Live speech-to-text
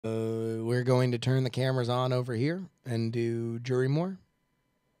we're going to turn the cameras on over here and do Jurymore.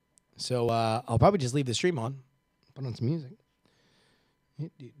 So I'll probably just leave the stream on, put on some music.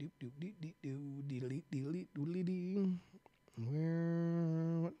 What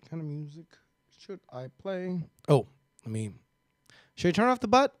kind of music should I play? Oh, should I turn off the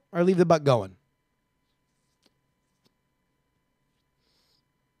butt or leave the butt going?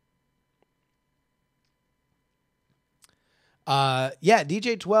 Yeah,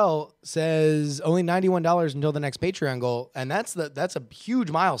 DJ 12 says only $91 until the next Patreon goal, and that's a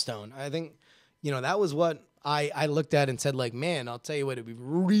huge milestone. I think, that was what I looked at and said, like, man, I'll tell you what, it'd be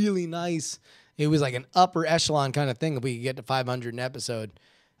really nice. It was like an upper echelon kind of thing if we could get to 500 an episode.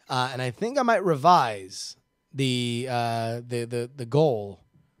 And I think I might revise the goal.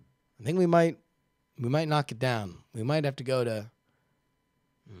 I think we might knock it down. We might have to go to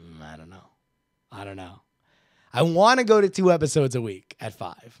I don't know. I want to go to 2 episodes a week at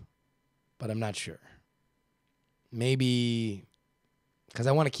 5, but I'm not sure. Maybe because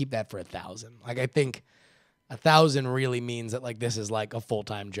I want to keep that for 1,000. Like, I think 1,000 really means that, like, this is like a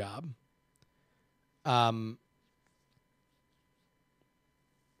full-time job.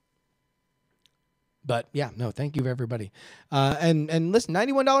 But yeah, no, thank you everybody. And listen,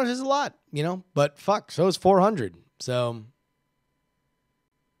 $91 is a lot, but fuck, so is 400. So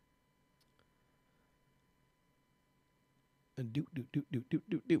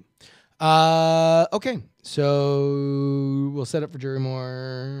okay, so we'll set up for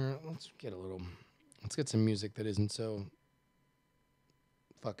Jurymore. Let's get some music that isn't so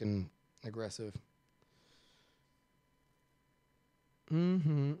fucking aggressive. Maybe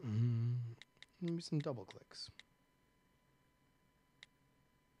some double clicks.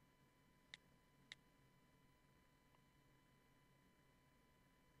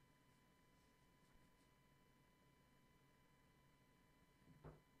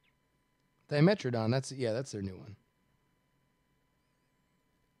 Dimetrodon, that's their new one.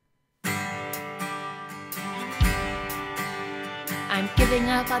 I'm giving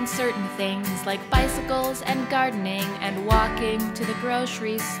up on certain things like bicycles and gardening and walking to the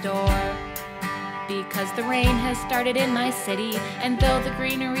grocery store. Because the rain has started in my city, and though the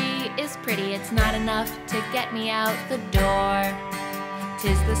greenery is pretty, it's not enough to get me out the door.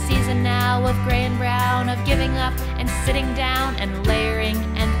 'Tis the season now of gray and brown, of giving up and sitting down and layering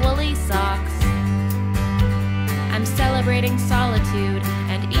and woolly socks. I'm celebrating solitude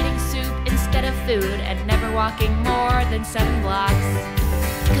and eating soup instead of food and never walking more than 7 blocks.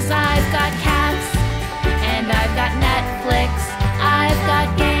 'Cause I've got cats and I've got Netflix, I've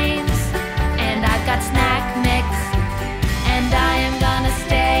got games and I've got snack mix, and I am gonna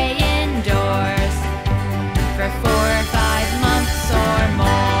stay indoors for 4 or 5 months or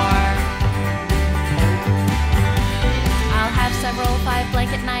more. I'll have several 5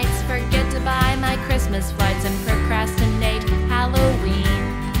 blanket nights, forget to buy my Christmas flights, and procrastinate Halloween.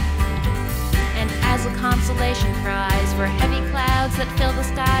 And as a consolation prize for heavy clouds that fill the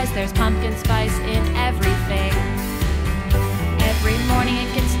skies, there's pumpkin spice in everything. Every morning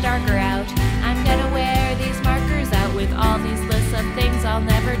it gets darker out, I'm gonna wear these markers out with all these lists of things I'll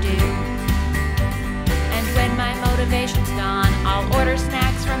never do. And when my motivation's gone, I'll order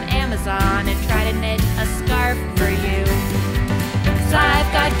snacks from Amazon and try to knit a scarf for you. 'Cause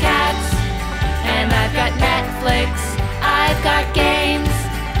I've got cats and I've got Netflix, I've got games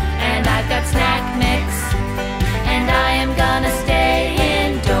and I've got snack mix, and I am gonna stay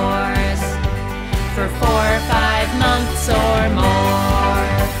indoors for 4 or 5 months or more.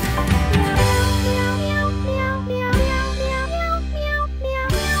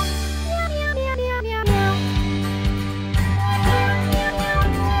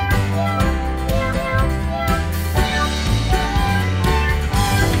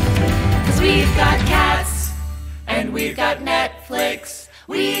 'Cause we've got cats and we've got Netflix,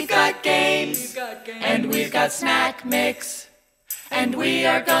 we've got games and we've got snack mix, and we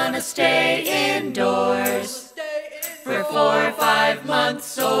are gonna stay indoors for 4 or 5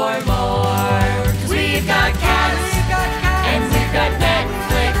 months or more. 'Cause we've got cats and we've got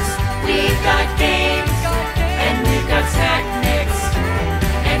Netflix, we've got games and we've got snack mix,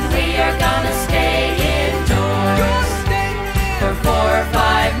 and we are gonna stay indoors for 4 or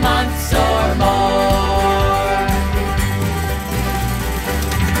 5 months or more.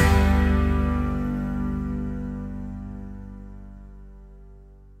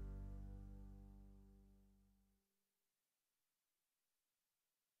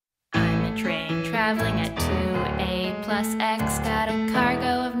 Train traveling at 2A plus X, got a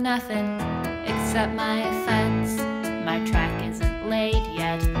cargo of nothing except my effects. My track isn't laid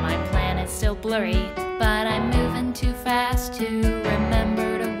yet, my plan is still blurry, but I'm moving too fast to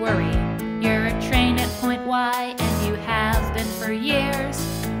remember to for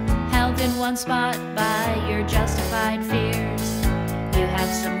years, held in one spot by your justified fears. You have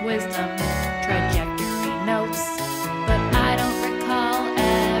some wisdom, trajectory notes, but I don't recall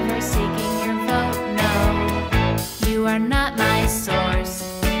ever seeking your vote. No, you are not my source.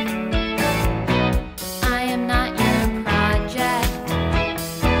 I am not your project,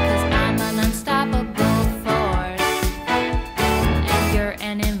 'cause I'm an unstoppable force, and you're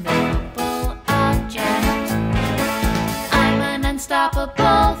an immovable object. I'm an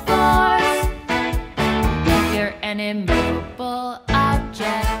unstoppable force, you're an immovable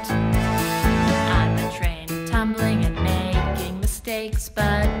object. I'm a train tumbling and making mistakes,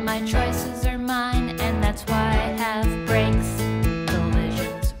 but my choices are mine, and that's why I have brakes.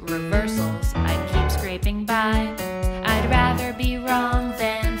 Collisions, reversals, I keep scraping by. I'd rather be wrong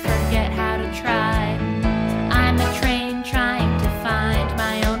than forget how to try. I'm a train trying to find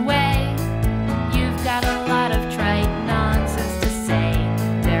my own way. You've got a lot of trite nonsense to say.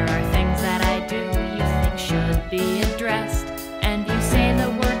 There are things that I do you think should be addressed, and you say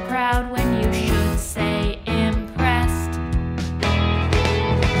the word proud when you should say impressed.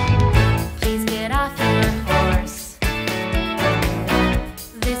 Please get off your horse.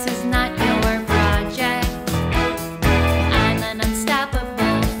 This is not your project. I'm an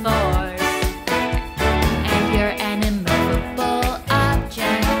unstoppable force, and you're an immovable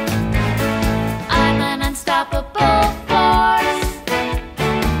object. I'm an unstoppable force,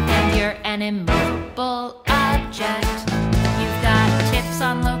 and you're an immovable object. You've got tips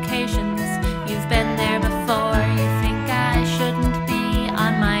on locations, you've been there before. You think I shouldn't be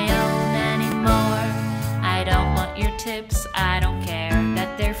on my own anymore. I don't want your tips, I don't care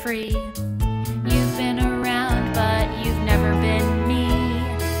that they're free. You've been around, but you've never been me.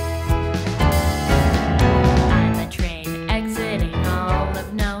 I'm a train exiting all of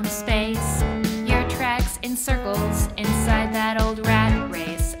known space. Your tracks in circles inside that old rat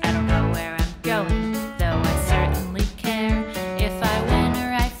race. I don't know where I'm going, though I certainly care. If I win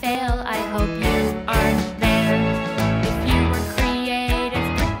or I fail, I hope you aren't there. If you were creative,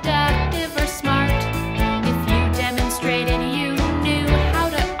 productive, or smart, if you demonstrated you knew how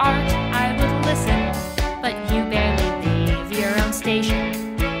to art, I would listen, but you barely leave your own station.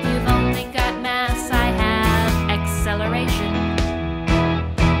 You've only got mass, I have acceleration.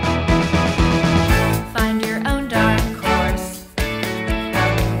 Find your own dark horse.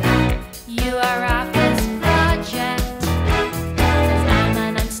 You are off this project, 'cause I'm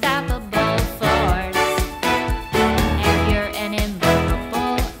an unstoppable force, and you're an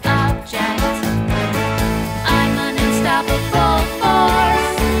immovable object. I'm an unstoppable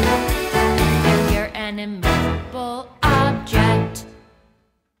force, and you're an immovable object.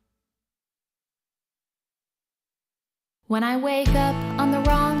 When I wake up on the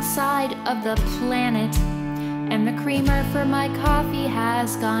wrong side of the planet, and the creamer for my coffee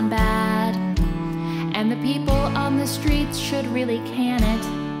has gone bad, and the people on the streets should really can it,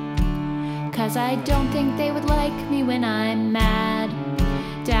 'cause I don't think they would like me when I'm mad.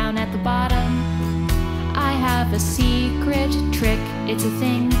 Down at the bottom, I have a secret trick. It's a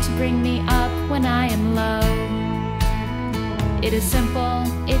thing to bring me up when I am low. It is simple,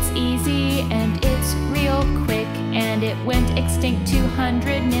 it's easy, and it's real quick, and it went extinct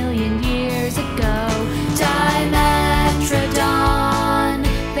 200 million years ago. Dimetrodon,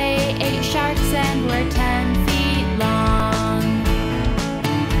 they ate sharks and were 10 feet long.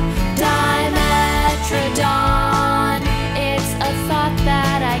 Dimetrodon, it's a thought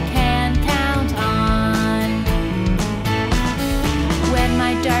that I can count on. When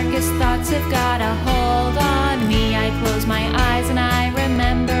my darkest thoughts have got a hold on me, I close my eyes and I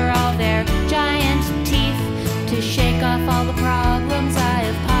remember all their giant teeth to shake off all the problems I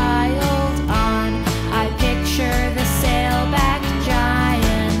have piled on. I picture the sailback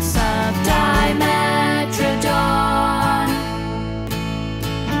giants of Dimetrodon.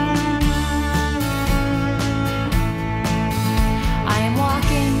 I am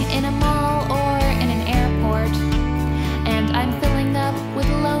walking in a mall or in an airport, and I'm filling up with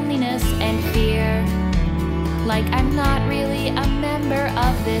loneliness and fear, like I'm not really a member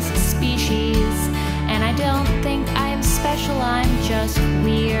of this species, and I don't think I'm special, I'm just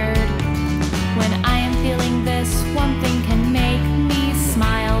weird. When I am feeling this, one thing can make me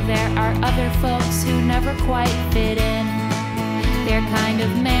smile. There are other folks who never quite fit in. They're kind of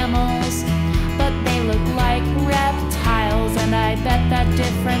mammals, but they look like reptiles, and I bet that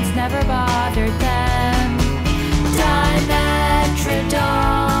difference never bothered them.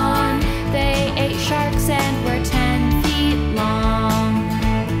 Dimetrodon, they ate sharks and were 10 feet long.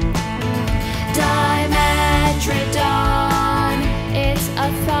 Dimetrodon, it's a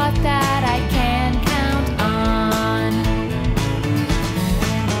thought that I can count on.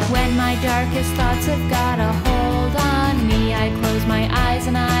 My darkest thoughts have got a hold on me. I close my eyes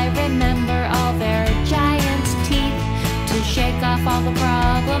and I remember all their giant teeth to shake off all the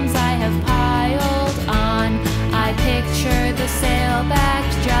problems I have piled on. I picture the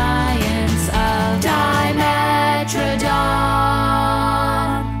sailbacked giants of Dimetrodon.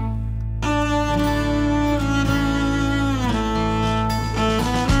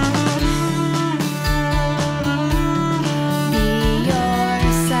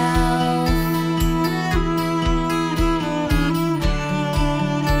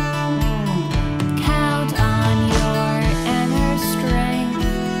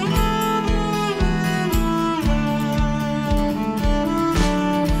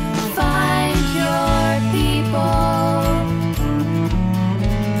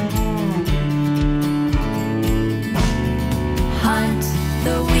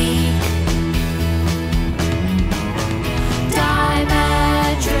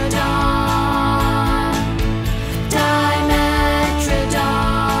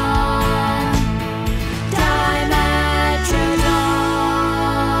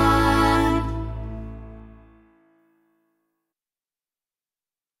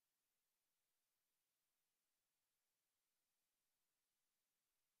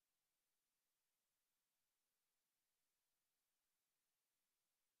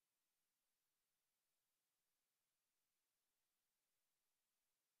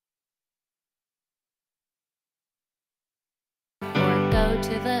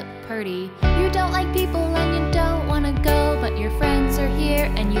 To the party. You don't like people and you don't want to go, but your friends are here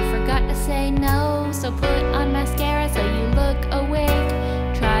and you forgot to say no. So put on mascara so you look awake.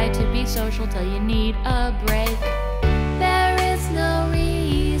 Try to be social till you need a break. There is no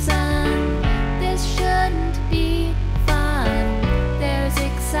reason this shouldn't be fun. There's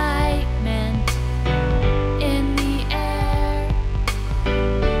excitement in the air.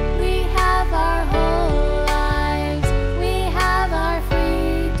 We have our whole lives. We have our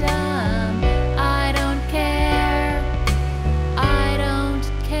freedom. I don't care. I don't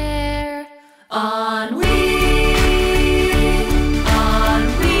care. On we go.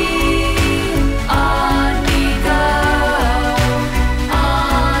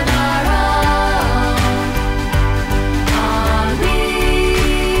 On our own.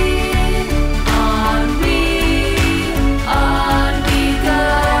 On we go.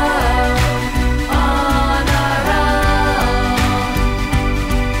 On our own.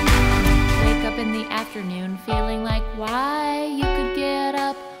 Wake up in the afternoon feeling like why? You could get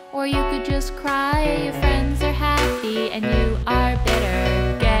up or you could just cry. Your friends are happy and you are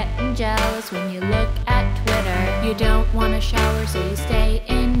bitter, getting jealous when you look at Twitter. You don't want to shower so you stay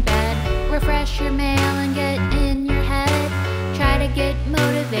in bed. Refresh your mail and get in your head. Try to get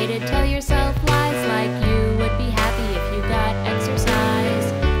motivated, tell yourself lies like you would be happy if you got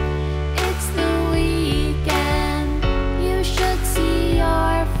exercise. It's the weekend, you should see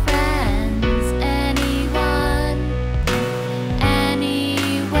your friends. Anyone,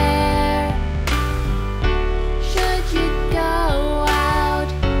 anywhere. Should you go out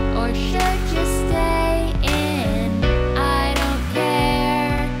or should you stay in? I don't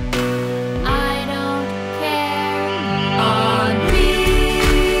care. I don't care. On we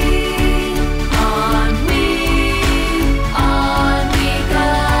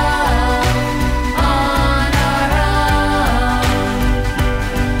go. On our own.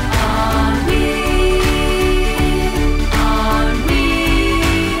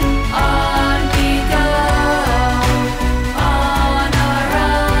 On we go. On our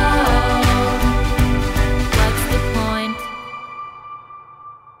own. What's the point?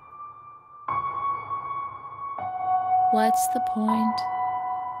 What's the point?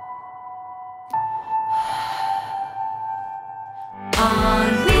 On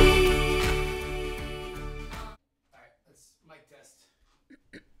we. All right, let's mic test.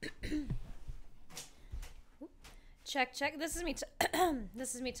 Check, check. This is me.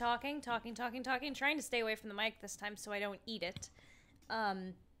 This is me talking, trying to stay away from the mic this time so I don't eat it.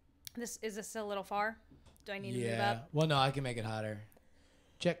 Is this a little far? Do I need to move up? Well, no, I can make it hotter.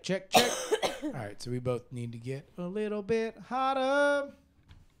 Check, check, check. All right, so we both need to get a little bit hotter. Oh,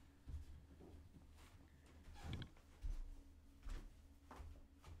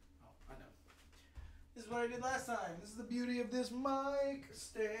 I know. This is what I did last time. This is the beauty of this mic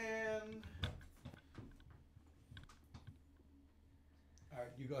stand. All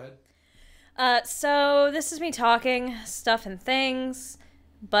right, you go ahead. So this is me talking stuff and things,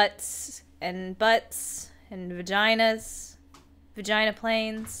 butts and vaginas, vagina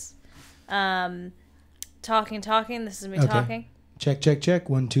planes. Talking. This is me talking. Check, check, check.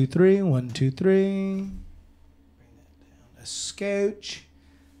 1, 2, 3. 1, 2, 3. Bring that down a scotch.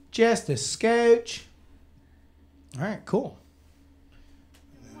 Just a scotch. All right, cool.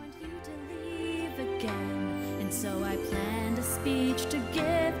 I want you to leave again, and so I planned a speech to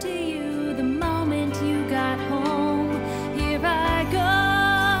give to you the moment you got home. Here I go.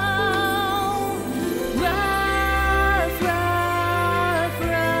 Rough, rough,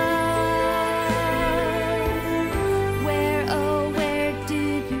 rough. Where, oh, where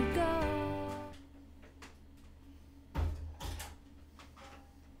did you go?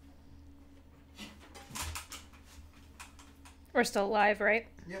 We're still live, right?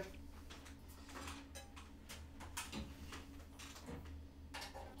 Yep.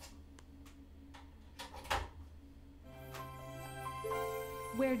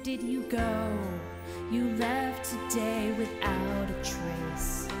 Where did you go? You left today without a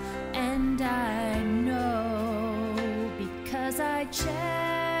trace. And I know because I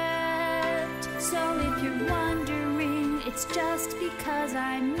checked. So if you're wondering, it's just because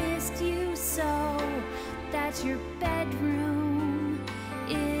I missed you so that your bedroom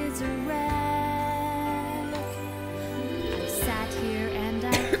is a wreck. I sat here and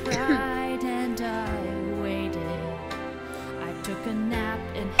I cried and I waited. I took a nap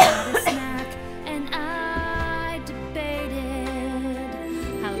and had a snack, and I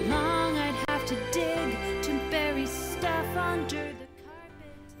debated how long I'd have to dig to bury stuff under the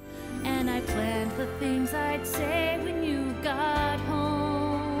carpet. And I planned the things I'd say when you got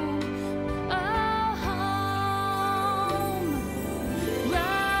home. Oh, home.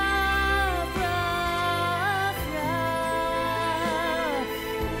 Rough, rough, rough.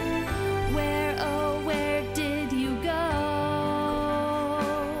 Where, oh, where did you go?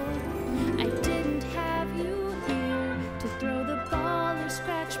 I didn't have you here to throw the ball or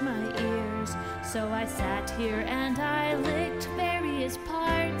scratch my ears. So I sat here and I licked various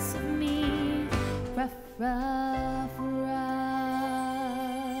parts of me. Rough, rough, rough.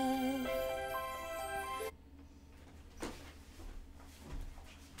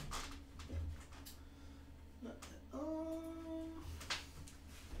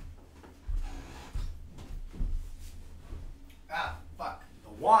 Ah, fuck. The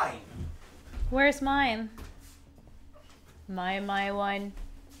wine. Where's mine? My wine.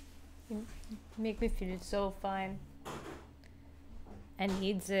 You make me feel so fine. I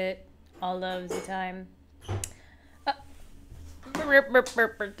needs it all of the time. I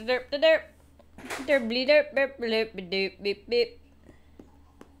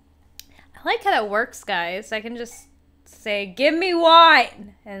like how that works, guys. I can just say, "Give me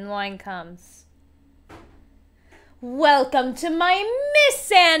wine," and wine comes. Welcome to my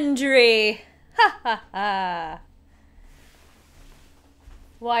misandry! Ha ha ha!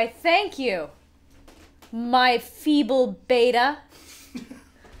 Why, thank you, my feeble beta. You're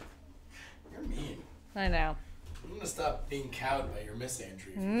mean. I know. I'm gonna stop being cowed by your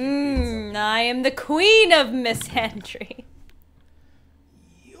misandry. I am the queen of misandry.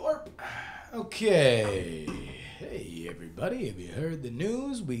 Yorp. Okay. Hey, everybody. Have you heard the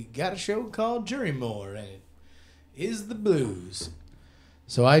news? We got a show called Jurymore, and it is the blues.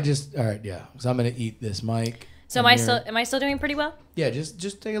 So all right, yeah. So I'm gonna eat this mic. So am I still doing pretty well? Yeah,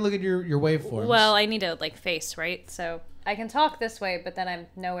 just take a look at your waveforms. Well, I need to face, right? So I can talk this way, but then I'm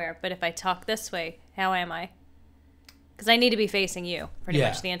nowhere. But if I talk this way, how am I? Because I need to be facing you pretty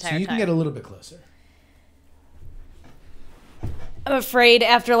much the entire time. So you can get a little bit closer. I'm afraid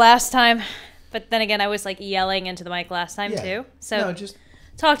after last time. But then again, I was like yelling into the mic last time too. So no, just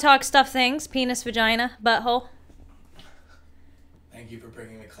talk stuff things, penis, vagina, butthole. Thank you for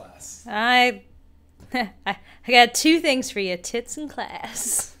bringing the class. I got 2 things for you, tits and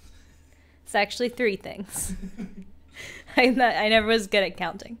class. It's actually 3 things. I never was good at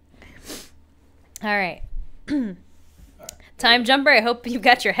counting. All right. Time jumper, I hope you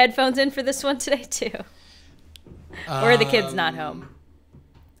got your headphones in for this one today too. Or are the kids not home?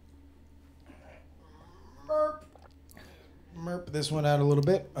 Merp this one out a little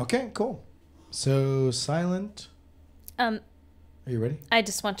bit. Okay, cool. So silent. Are you ready? I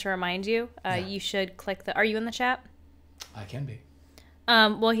just want to remind you, you should click the... Are you in the chat? I can be.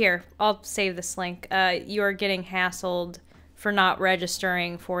 Well, here, I'll save this link. You are getting hassled for not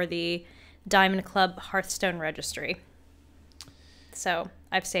registering for the Diamond Club Hearthstone registry. So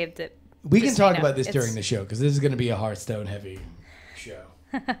I've saved it. We can talk about this during the show because this is going to be a Hearthstone heavy show.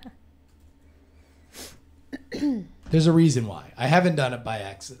 There's a reason why. I haven't done it by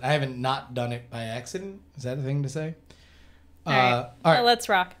accident. I haven't not done it by accident. Is that a thing to say? All right. All right. Let's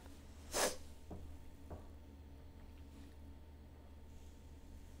rock.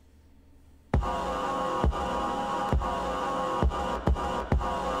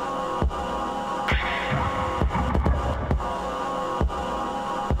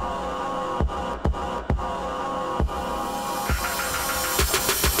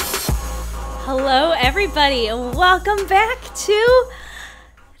 everybody, and welcome back to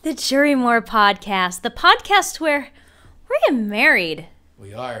the Jurymore podcast, the podcast where we're getting married.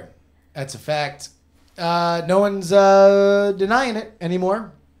 We are. That's a fact. No one's denying it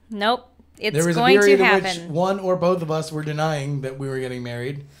anymore. Nope, it's there was going a period to in which happen. one or both of us were denying that we were getting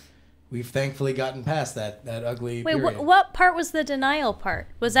married. We've thankfully gotten past that ugly Wait, period. what part was the denial part?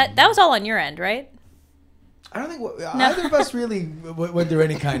 Was that was all on your end, right? I don't think either of us really went through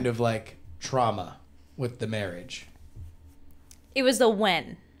any kind of like trauma with the marriage. It was the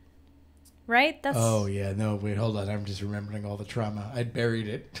when, right? That's Oh yeah, no, wait, hold on. I'm just remembering all the trauma. I'd buried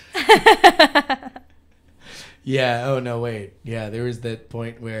it. Yeah. Oh no, wait. Yeah, there was that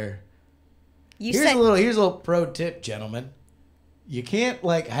point where you here's said a little pro tip, gentlemen. You can't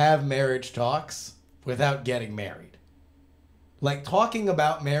like have marriage talks without getting married. Like talking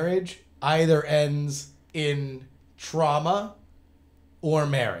about marriage either ends in trauma or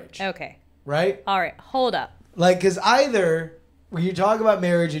marriage. okay. Right? All right, hold up. Like, because either when you talk about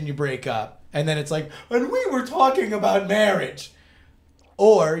marriage and you break up, and then it's like, and we were talking about marriage,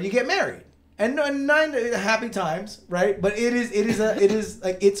 or you get married, and 9 happy times, right? But it is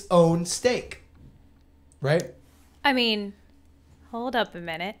like its own stake, right? I mean, hold up a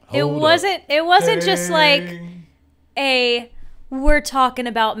minute. Hold It wasn't just like Dang. we're talking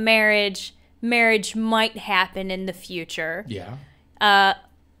about marriage. Marriage might happen in the future. Yeah.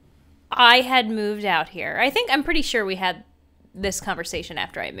 I had moved out here. I'm pretty sure we had this conversation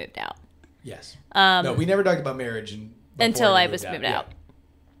after I moved out. Yes. No, we never talked about marriage Until I was moved out.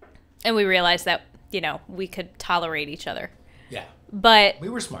 And we realized that, we could tolerate each other. Yeah. But We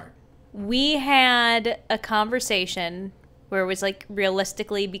were smart. we had a conversation where it was like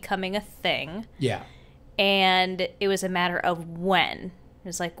realistically becoming a thing. Yeah. And it was a matter of when. It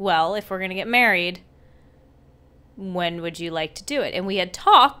was like, well, if we're going to get married, when would you like to do it? And we had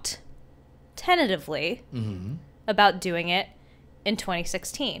talked tentatively about doing it in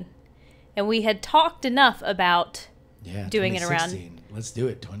 2016. And we had talked enough about doing it around 2016. Let's do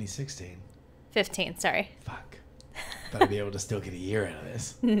it, 2016. 15, sorry. Fuck. But I'll be able to still get a year out of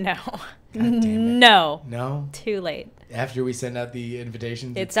this. No. God damn it. No. No? Too late. After we send out the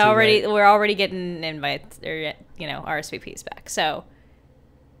invitations? It's too already, late? we're already getting invites or, RSVPs back. So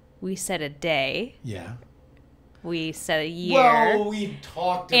we set a day. Yeah. We set a year. Well, we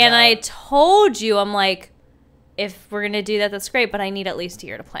talked about... And I told you, I'm like, if we're going to do that, that's great, but I need at least a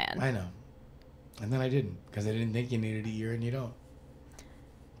year to plan. I know. And then I didn't, because I didn't think you needed a year, and you don't.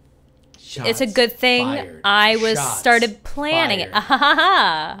 Shots It's a good thing fired. I was Shots started planning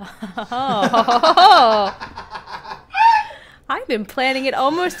fired. it. I've been planning it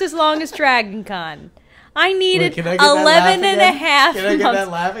almost as long as Dragon Con. I needed Wait, can I get that 11 laugh and a again? half Can I get that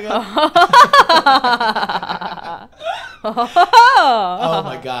months. laugh again? Oh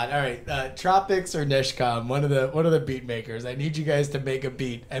my god! All right, Tropics or Nishcom, one of the beat makers. I need you guys to make a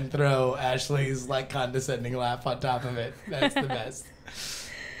beat and throw Ashley's like condescending laugh on top of it. That's the best.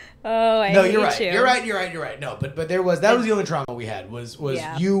 Oh, I No, hate you're right. you. You're right. No, but that was the only trauma we had was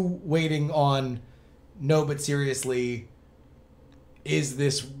Yeah. you waiting on. No, but seriously, is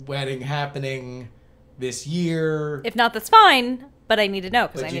this wedding happening this year? If not, that's fine, but I need to know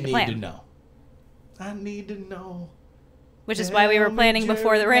because But I you need to plan. need to know. I need to know. Which is why we were planning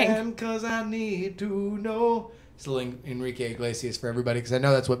before the ring. Because I need to know. Still Enrique Iglesias for everybody, because I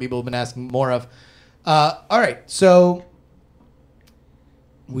know that's what people have been asking more of. All right, so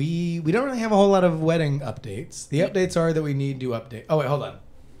we don't really have a whole lot of wedding updates. The updates are that we need to update. Oh wait, hold on.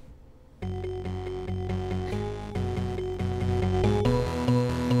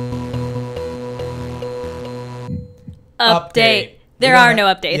 Update. There are no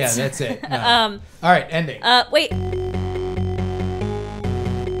updates. Yeah, that's it. No. All right, ending. Wait.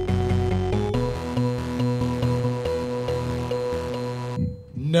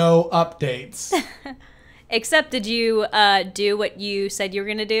 No updates. Except, did you do what you said you were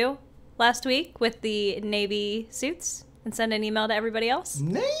going to do last week with the Navy suits and send an email to everybody else?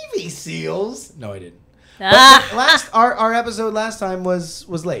 Navy SEALs? No, I didn't. Ah. But our episode last time was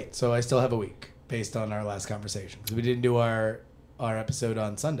late, so I still have a week based on our last conversation because we didn't do our episode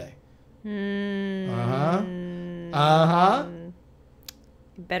on Sunday. You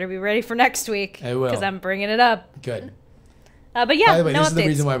better be ready for next week. I will. Because I'm bringing it up. Good. But yeah, By the way, no this updates. is the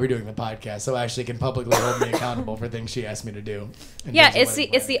reason why we're doing the podcast, so Ashley can publicly hold me accountable for things she asked me to do. Yeah, it's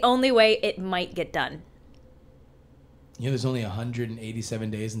the only way it might get done. You know, there's only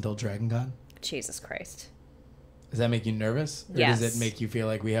 187 days until Dragon Con. Jesus Christ. Does that make you nervous? Or Yes. does it make you feel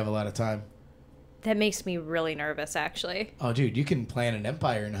like we have a lot of time? That makes me really nervous, actually. Oh, dude, you can plan an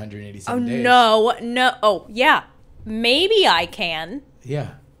empire in 187 days. No. Oh, yeah. Maybe I can.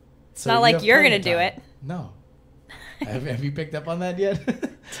 Yeah. It's So not you like have you're plenty going to of do time. it. No. Have you picked up on that yet?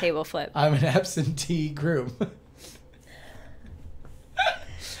 Table flip. I'm an absentee groom.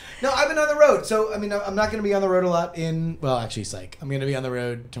 No, I've been on the road. So, I mean, I'm not going to be on the road a lot well, actually, psych. I'm going to be on the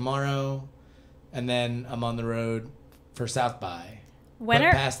road tomorrow, and then I'm on the road for South by.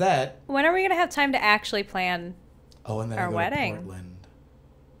 Past that... When are we going to have time to actually plan and then our I go wedding? to Portland.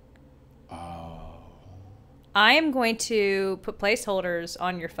 Oh. I am going to put placeholders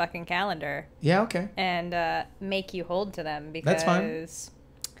on your fucking calendar. Yeah, okay. And make you hold to them because... That's fine.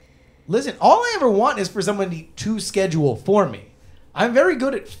 Listen, all I ever want is for somebody to schedule for me. I'm very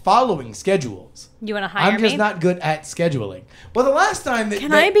good at following schedules. You want to hire me? I'm just not good at scheduling. Well, the last time that...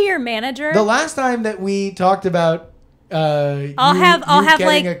 Can I be your manager? The last time that we talked about I'll have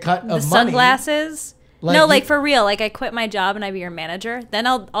like a cut the of sunglasses. Like no, you- like for real. Like I quit my job and I be your manager. Then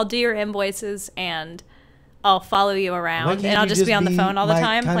I'll do your invoices and I'll follow you Why around can't and I'll you just be on the phone all the my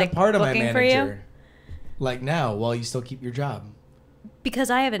time, kind of like part of my looking for you. manager? Like now, while you still keep your job.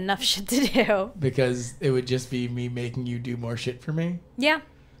 Because I have enough shit to do. Because it would just be me making you do more shit for me. Yeah.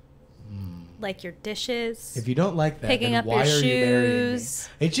 Like your dishes. If you don't like that, Picking then up why your are you marrying me? shoes.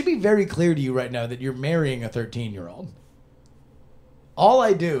 It should be very clear to you right now that you're marrying a 13-year-old. All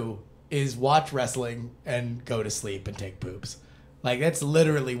I do is watch wrestling and go to sleep and take poops. Like, that's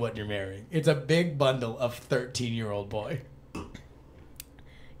literally what you're marrying. It's a big bundle of 13-year-old boy.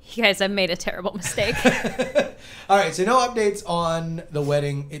 You guys, I've made a terrible mistake. All right, so no updates on the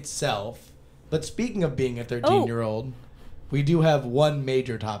wedding itself. But speaking of being a 13-year-old, we do have one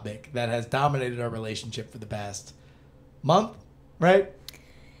major topic that has dominated our relationship for the past month, right?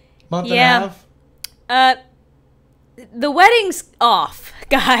 Month and a half? The wedding's off,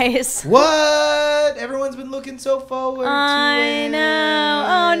 guys. What? Everyone's been looking so forward to it. I know.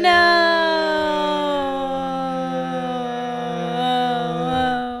 Oh,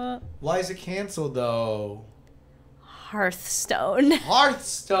 no. Why is it canceled, though? Hearthstone.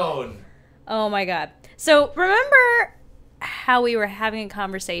 Hearthstone. Oh, my God. So, remember how we were having a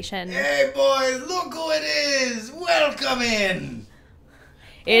conversation? Hey, boys, look who it is. Welcome in.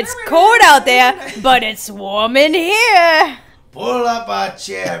 It's cold out there, but it's warm in here. Pull up a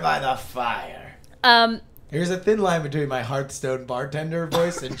chair by the fire. There's a thin line between my Hearthstone bartender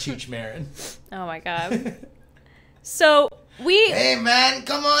voice and Cheech Marin. Oh, my God. So, Hey, man,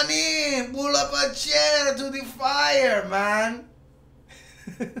 come on in. Pull up a chair to the fire, man.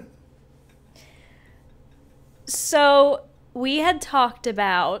 So, we had talked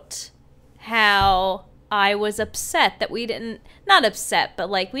about how I was upset that we didn't, not upset, but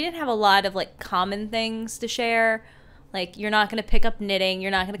like we didn't have a lot of like common things to share. Like, you're not going to pick up knitting.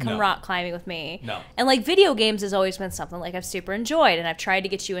 You're not going to come rock climbing with me. No. And like video games has always been something like I've super enjoyed. And I've tried to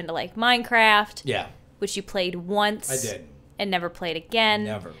get you into like Minecraft. Yeah. Which you played once. I did. And never played again.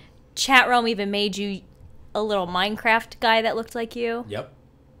 Never. Chat Realm even made you a little Minecraft guy that looked like you. Yep.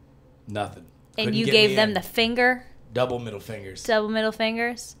 Nothing. And Couldn't you get gave me them in. the finger. Double middle fingers. Double middle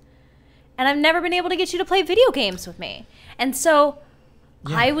fingers. And I've never been able to get you to play video games with me. And so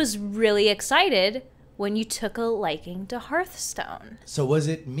I was really excited when you took a liking to Hearthstone. So was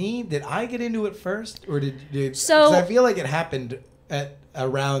it me? Did I get into it first? Or did So- 'cause I feel like it happened at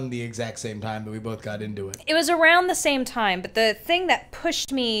around the exact same time that we both got into it. It was around the same time, but the thing that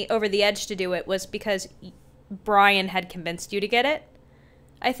pushed me over the edge to do it was because Brian had convinced you to get it,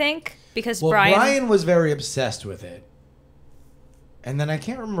 I think. Because Well, Brian... Brian was very obsessed with it. And then I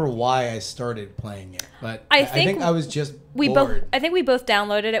can't remember why I started playing it, but I think I was just bored. I think we both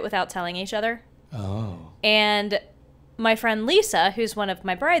downloaded it without telling each other. Oh. And my friend Lisa, who's one of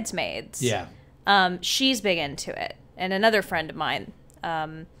my bridesmaids, Yeah. she's big into it. And another friend of mine,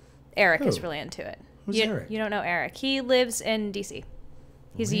 Eric, is Who? really into it. Who's you, Eric? You don't know Eric. He lives in D.C.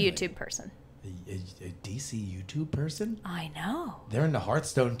 He's Really? a YouTube person. A DC YouTube person? I know. They're into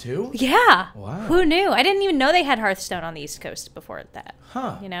Hearthstone too? Yeah. Wow. Who knew? I didn't even know they had Hearthstone on the East Coast before that.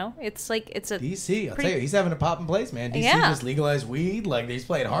 Huh. You know? It's like, it's a... DC, I'll pretty- tell you, he's having a poppin' place, man. DC Yeah. just legalized weed. Like, he's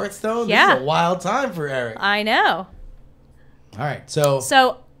playing Hearthstone. Yeah. This is a wild time for Eric. I know. All right, so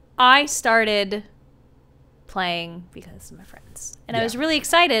So I started playing because of my friends. And I was really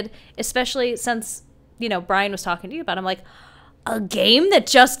excited, especially since, you know, Brian was talking to you about it. I'm like, a game that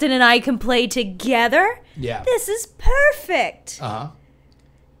Justin and I can play together? yeah. This is perfect. Uh-huh.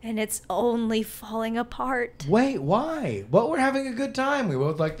 And it's only falling apart. Wait, why? Well, we're having a good time. We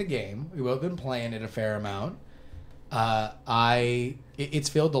both like the game. We both been playing it a fair amount. It's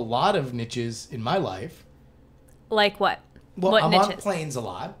filled a lot of niches in my life. Like what? Well, what I'm on niches? planes a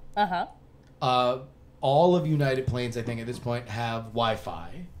lot. Uh-huh. All of United Planes, I think, at this point have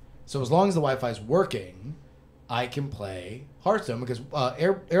Wi-Fi. So as long as the Wi-Fi is working, I can play Hearthstone because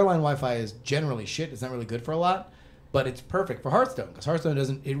airline Wi-Fi is generally shit. It's not really good for a lot, but it's perfect for Hearthstone because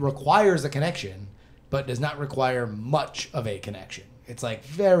Hearthstone it requires a connection, but does not require much of a connection. It's like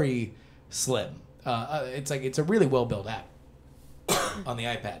very slim. It's a really well built app on the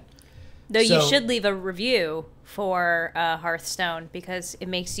iPad. Though you should leave a review for Hearthstone because it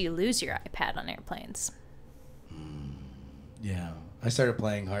makes you lose your iPad on airplanes. Yeah, I started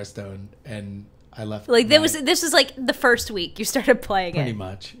playing Hearthstone and I left. Like this was like the first week you started playing pretty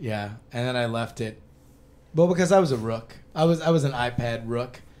much, yeah. And then I left it. Well, because I was a rook. I was an iPad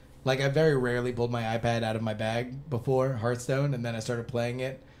rook. Like I very rarely pulled my iPad out of my bag before Hearthstone, and then I started playing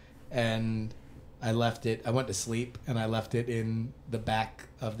it, and I left it. I went to sleep and I left it in the back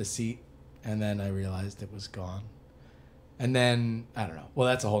of the seat, and then I realized it was gone. And then I don't know. Well,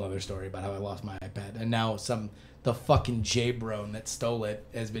 that's a whole other story about how I lost my iPad, and now the fucking J-Brone that stole it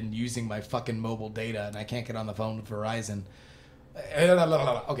has been using my fucking mobile data, and I can't get on the phone with Verizon.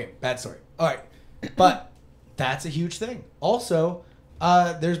 Okay, bad story. All right, but that's a huge thing. Also,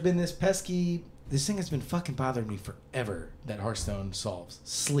 there's been this thing has been fucking bothering me forever that Hearthstone solves.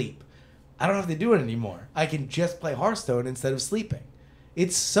 Sleep. I don't have to do it anymore. I can just play Hearthstone instead of sleeping.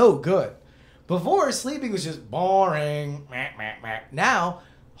 It's so good. Before, sleeping was just boring. Now,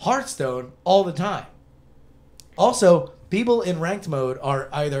 Hearthstone all the time. Also, people in ranked mode are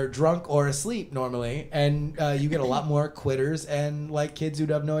either drunk or asleep normally, and you get a lot more quitters and like kids who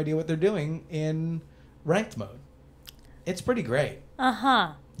have no idea what they're doing in ranked mode. It's pretty great.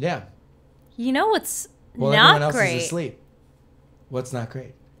 Uh-huh. Yeah. You know what's Well, not everyone else great? is asleep. What's not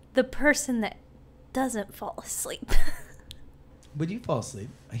great? The person that doesn't fall asleep. Would you fall asleep?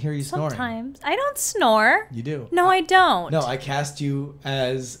 I hear you snoring. Sometimes. I don't snore. You do. No, I don't. No, I cast you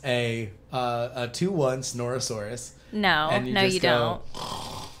as a 2/1 Snorosaurus. No, and you no, just you go, don't.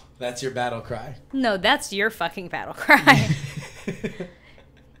 That's your battle cry. No, that's your fucking battle cry.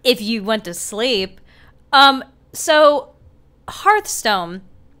 If you went to sleep. So Hearthstone,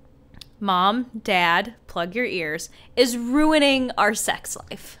 Mom, Dad, plug your ears, is ruining our sex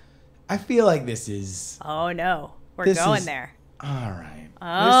life. I feel like this is... Oh, no. We're going there. All right.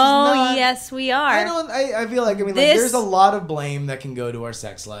 Oh, yes, we are. I feel like, there's a lot of blame that can go to our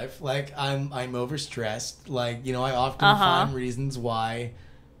sex life. Like, I'm overstressed. Like, I often find reasons why,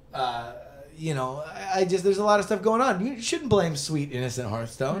 there's a lot of stuff going on. You shouldn't blame sweet, innocent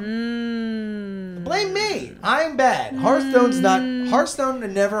Hearthstone. Blame me. I'm bad.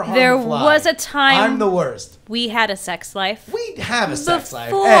 Hearthstone never harmed There a fly. was a time I'm the worst. we had a sex life. We have a sex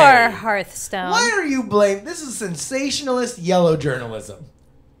life. Before Hey, Hearthstone. why are you blamed? This is sensationalist yellow journalism.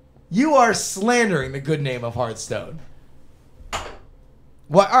 You are slandering the good name of Hearthstone.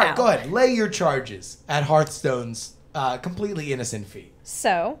 Well, all right, go ahead. Lay your charges at Hearthstone's completely innocent feet.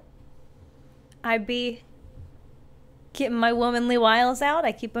 So, I'd be getting my womanly wiles out.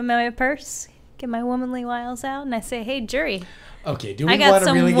 I keep them in my purse. Get my womanly wiles out, and I say, "Hey, jury." Okay, do we I got want to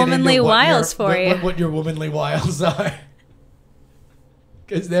some really get womanly into wiles for you. What your womanly wiles are?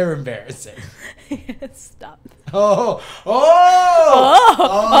 Because they're embarrassing. Stop. Oh!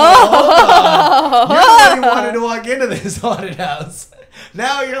 You're the one who wanted to walk into this haunted house.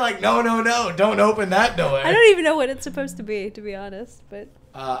 Now you're like, no, don't open that door. I don't even know what it's supposed to be honest, but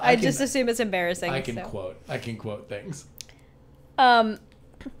I just assume it's embarrassing. I can quote things.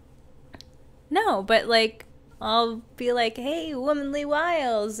 No, but like I'll be like, "Hey, womanly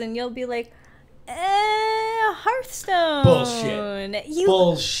wiles," and you'll be like, Hearthstone.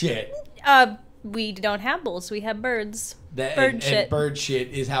 Bullshit. We don't have bulls. We have birds. Bird shit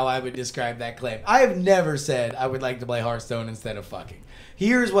is how I would describe that claim. I have never said I would like to play Hearthstone instead of fucking.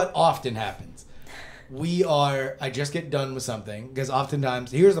 Here's what often happens. I just get done with something, because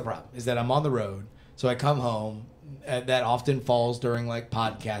oftentimes, here's the problem, is that I'm on the road, so I come home, that often falls during like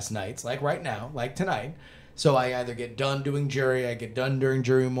podcast nights, like right now, like tonight. So I either get done doing jury, I get done during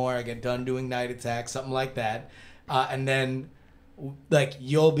Jurymore, I get done doing night attack, something like that. And then like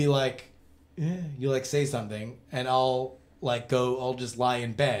you'll be like, you'll like say something, and I'll just lie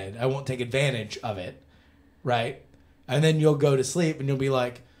in bed. I won't take advantage of it, right? And then you'll go to sleep and you'll be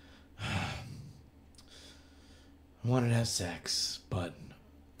like, I wanted to have sex, but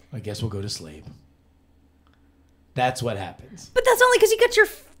I guess we'll go to sleep. That's what happens. But that's only because you got your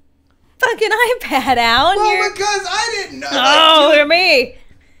fucking iPad out. Well, because I didn't know. Oh, you're me.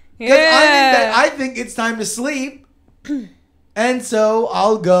 Because I'm in bed. I think it's time to sleep. And so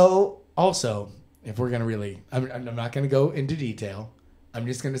I'll go. Also, if we're going to really, I'm not going to go into detail. I'm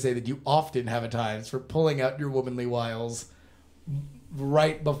just going to say that you often have a times for pulling out your womanly wiles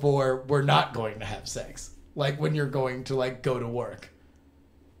right before we're not going to have sex. Like when you're going to like go to work.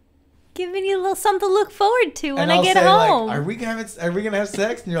 Giving you a little something to look forward to when And I I'll get say, home. like, are we gonna have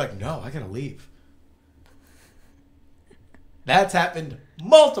sex? And you're like, no, I gotta leave. That's happened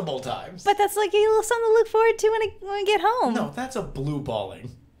multiple times. But that's like a little something to look forward to when I get home. No, that's a blue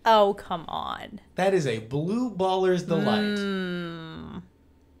balling. Oh, come on. That is a blue baller's delight.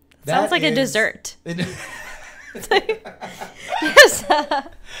 Sounds like a dessert. Yes.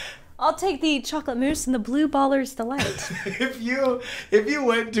 I'll take the chocolate mousse and the blue baller's delight. If you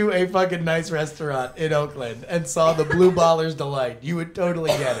went to a fucking nice restaurant in Oakland and saw the Blue Baller's Delight, you would totally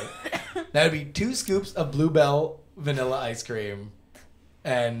get it. That would be 2 scoops of Bluebell vanilla ice cream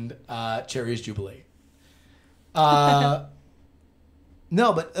and Cherry's Jubilee. No,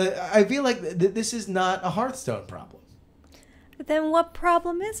 but I feel like this is not a Hearthstone problem. Then what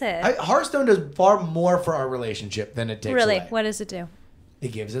problem is it? Hearthstone does far more for our relationship than it takes Really? away. What does it do?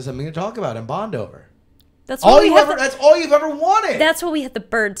 It gives us something to talk about and bond over. That's what That's all you've ever wanted. That's what we have the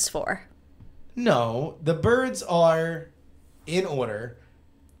birds for. No, the birds are in order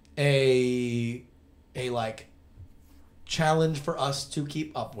a like challenge for us to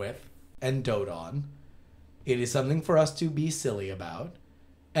keep up with and dote on. It is something for us to be silly about,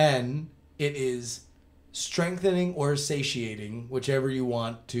 and it is strengthening or satiating, whichever you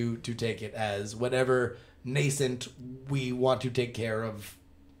want to take it as, whatever nascent we want to take care of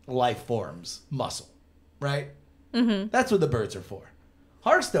life forms muscle, right? Mm-hmm. That's what the birds are for.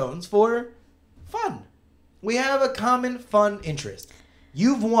 Hearthstone's for fun. We have a common fun interest.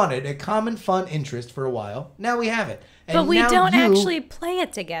 You've wanted a common fun interest for a while. Now we have it. And but we now don't actually play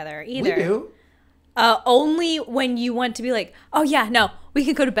it together either. We do. Only when you want to be like, oh yeah, no, we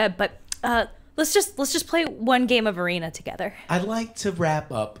can go to bed, but let's just play one game of Arena together. I like to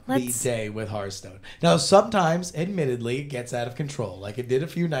wrap up the day with Hearthstone. Now, sometimes, admittedly, it gets out of control, like it did a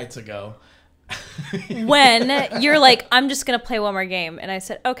few nights ago. When you're like, I'm just going to play one more game. And I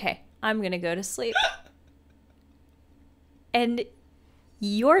said, okay, I'm going to go to sleep. And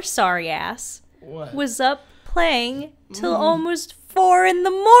your sorry ass was up playing till almost 4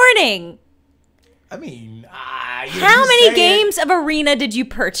 a.m. I mean, how many games of Arena did you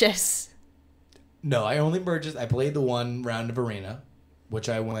purchase? No, I only purchased. I played the one round of Arena, which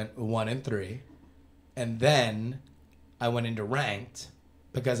I went 1-3, and then I went into ranked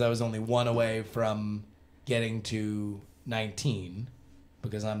because I was only 1 away from getting to 19,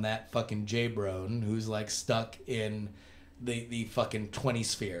 because I'm that fucking J-Brone who's like stuck in the fucking 20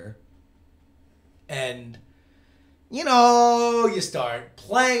 sphere. And you know, you start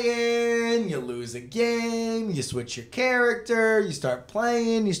playing, you lose a game, you switch your character, you start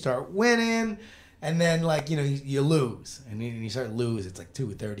playing, you start winning, and then, like, you know, you lose. And then you start lose, it's like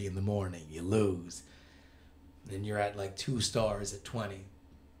 2:30 in the morning, you lose. Then you're at like 2 stars at 20,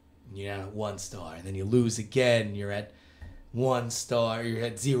 and you're at 1 star, and then you lose again, you're at 1 star, you're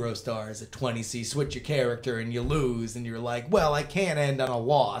at 0 stars at 20, so you switch your character and you lose, and you're like, well, I can't end on a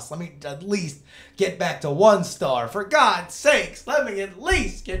loss. Let me at least get back to 1 star. For God's sakes, let me at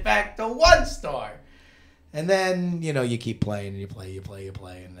least get back to 1 star. And then, you know, you keep playing and you play,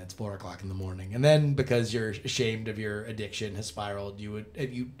 and it's 4 o'clock in the morning. And then, because you're ashamed of your addiction has spiraled, you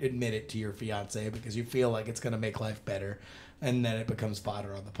admit it to your fiance because you feel like it's going to make life better. And then it becomes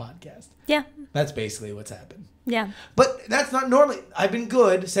fodder on the podcast. Yeah. That's basically what's happened. Yeah. But that's not normally. I've been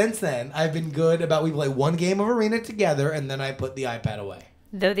good since then. I've been good about we play 1 game of Arena together, and then I put the iPad away.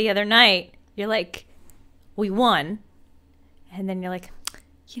 Though the other night, you're like, we won. And then you're like,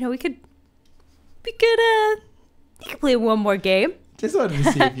 you know, we could play 1 more game. Just wanted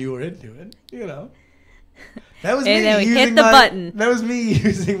to see if you were into it, you know. That was and me then we using hit the button. That was me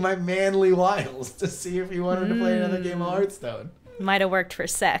using my manly wiles to see if you wanted to play another game of Hearthstone. Might have worked for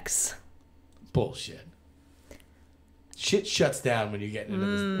sex. Bullshit. Shit shuts down when you get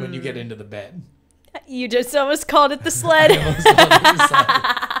into the bed. You just almost called it the sled.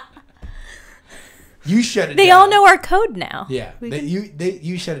 You shut it down. They all know our code now. Yeah.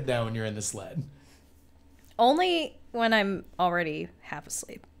 You shut it down when you're in the sled. Only when I'm already half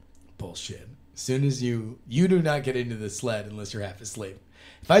asleep. Bullshit. As soon as you do not get into the sled unless you're half asleep.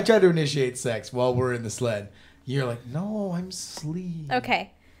 If I try to initiate sex while we're in the sled, you're like, no, I'm asleep.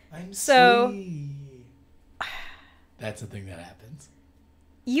 Okay. I'm asleep. That's the thing that happens.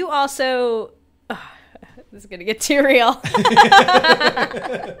 You also... this is going to get too real.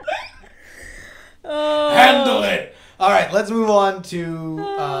 Handle it. All right, let's move on to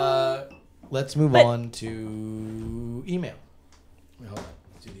email. Wait, hold on.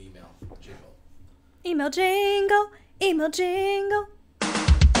 Let's do the email jingle. Email jingle. Email jingle.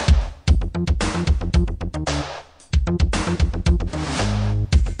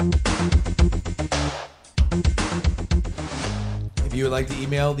 If you would like to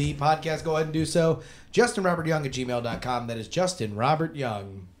email the podcast, go ahead and do so. JustinRobertYoung@gmail.com. That is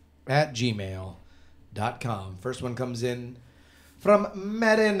JustinRobertYoung@gmail.com. First one comes in from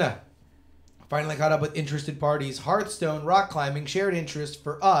Medin. Finally caught up with interested parties. Hearthstone, rock climbing, shared interest.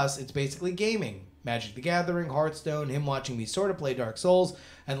 For us, it's basically gaming. Magic the Gathering, Hearthstone, him watching me sort of play Dark Souls,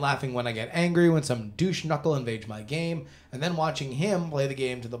 and laughing when I get angry when some douche knuckle invades my game, and then watching him play the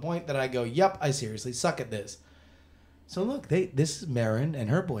game to the point that I go, yup, I seriously suck at this. So look, this is Marin and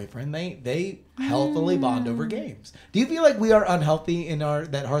her boyfriend. They healthily bond over games. Do you feel like we are unhealthy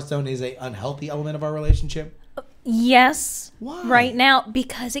that Hearthstone is a unhealthy element of our relationship? Yes. Why? Right now,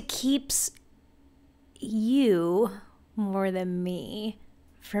 because it keeps you more than me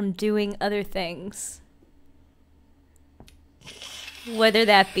from doing other things. Whether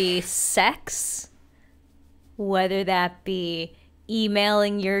that be sex, whether that be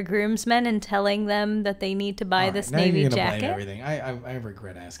emailing your groomsmen and telling them that they need to buy this now navy you're gonna jacket. blame everything. I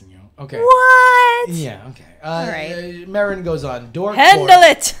regret asking you. Okay. What? Yeah, okay. All right. Marin goes on. Handle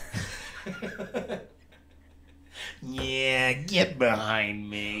it! Yeah, get behind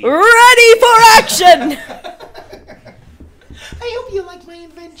me. Ready for action! I hope you like my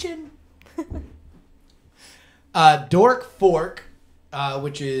invention. Dork Fork,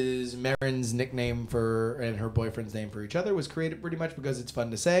 which is Marin's nickname and her boyfriend's name for each other, was created pretty much because it's fun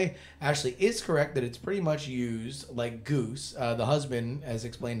to say. Ashley is correct that it's pretty much used like goose. The husband has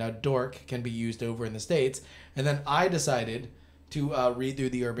explained how dork can be used over in the States. And then I decided to read through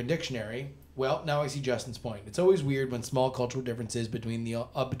the Urban Dictionary. Well, now I see Justin's point. It's always weird when small cultural differences between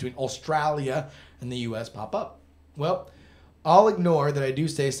Australia and the U.S. pop up. Well, I'll ignore that I do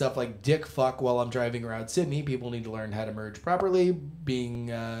say stuff like dick fuck while I'm driving around Sydney. People need to learn how to merge properly, bring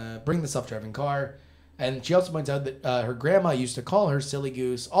the self-driving car. And she also points out that her grandma used to call her silly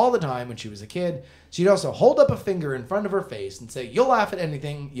goose all the time when she was a kid. She'd also hold up a finger in front of her face and say, "You'll laugh at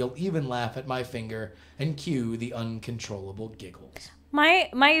anything, you'll even laugh at my finger," and cue the uncontrollable giggles.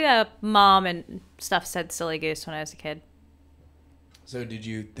 My mom and stuff said silly goose when I was a kid. So did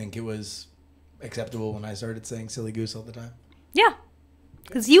you think it was acceptable when I started saying silly goose all the time? Yeah.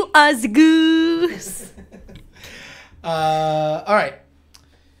 Because you are the goose. All right.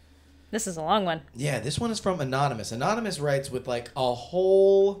 This is a long one. Yeah, this one is from Anonymous. Anonymous writes with like a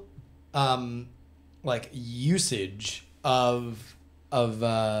whole usage of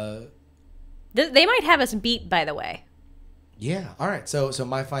They might have us beat, by the way. Yeah. All right. So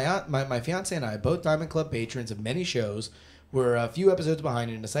my fiance and I, both Diamond Club patrons of many shows, were a few episodes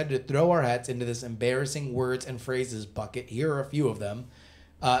behind and decided to throw our hats into this embarrassing words and phrases bucket. Here are a few of them.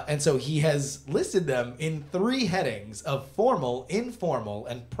 And so he has listed them in 3 headings of formal, informal,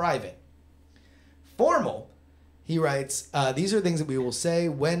 and private. Formal, he writes, these are things that we will say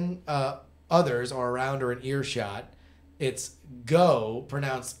when others are around or in earshot. It's go,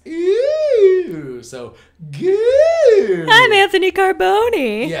 pronounced ew. So, goo. I'm Anthony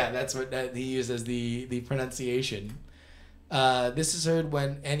Carboni. Yeah, that's what he uses the pronunciation. This is heard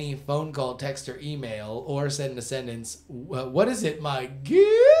when any phone call, text, or email, or send a sentence. What is it, my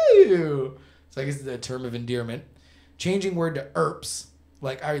goo? So I guess it's a term of endearment. Changing word to erps.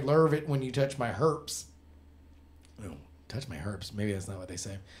 Like, I love it when you touch my herps. Oh, touch my herps. Maybe that's not what they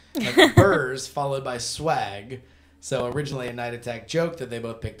say. Like burrs followed by swag. So originally a Night Attack joke that they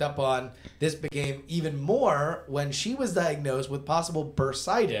both picked up on. This became even more when she was diagnosed with possible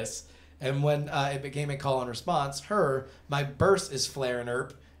bursitis. And when it became a call and response, my burst is flare and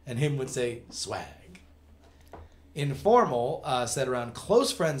erp, and him would say swag. Informal, said around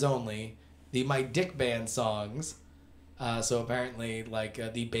close friends only, the My Dick Band songs. So apparently,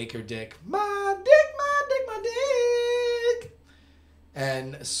 like the Baker Dick, my dick, my dick, my dick.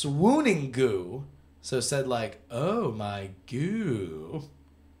 And swooning goo, so said like, oh my goo.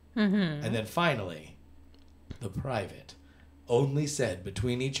 Mm-hmm. And then finally, the private. Only said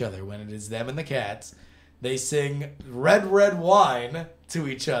between each other when it is them and the cats. They sing Red Red Wine to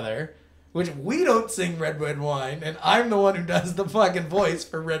each other, which we don't sing Red Red Wine, and I'm the one who does the fucking voice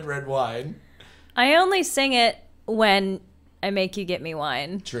for Red Red Wine. I only sing it when I make you get me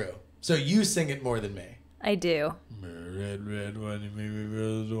wine. True. So you sing it more than me. I do. Red Red Wine, you make me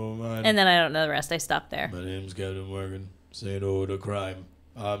feel so mine. And then I don't know the rest. I stopped there. My name's Captain Morgan. Say no to crime.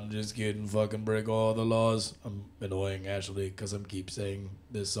 I'm just kidding. Fucking break all the laws. I'm annoying Ashley because I'm keep saying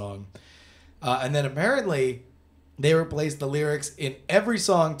this song. And then apparently they replaced the lyrics in every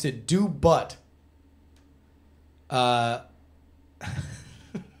song to do but. I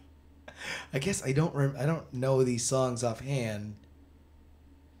guess I don't know these songs offhand.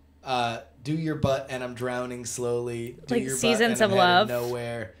 Do your butt and I'm drowning slowly. Do like your Seasons butt and of I'm Love. headed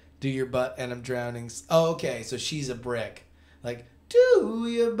nowhere. Do your butt and I'm drowning. Oh, okay. So she's a brick. Like, to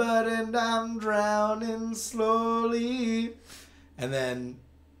your butt and I'm drowning slowly. And then,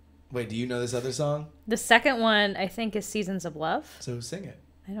 wait, do you know this other song? The second one, I think, is Seasons of Love. So sing it.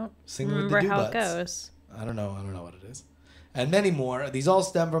 I don't Sing with remember the how it do-buts. goes. I don't know what it is. And many more. These all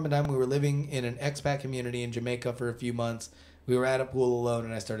stem from a time we were living in an expat community in Jamaica for a few months. We were at a pool alone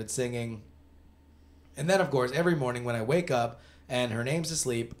and I started singing. And then, of course, every morning when I wake up and her name's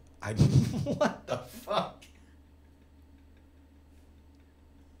asleep, I... What the fuck?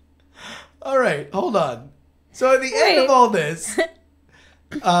 All right, hold on. So at the end of all this,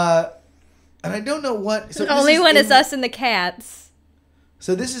 and I don't know what... So Only when it's us and the cats.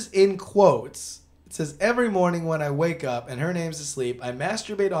 So this is in quotes. It says, every morning when I wake up and her name's asleep, I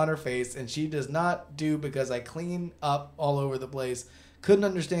masturbate on her face and she does not do because I clean up all over the place. Couldn't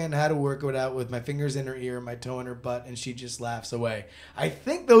understand how to work it out with my fingers in her ear, my toe in her butt, and she just laughs away. I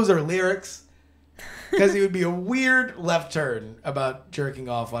think those are lyrics because it would be a weird left turn about jerking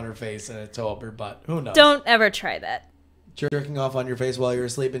off on her face and a toe up her butt. Who knows? Don't ever try that. Jerking off on your face while you're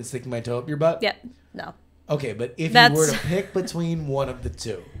asleep and sticking my toe up your butt? Yep. No. Okay, but if That's... you were to pick between one of the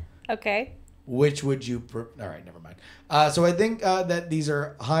two. Okay. Which would you... All right, never mind. So I think that these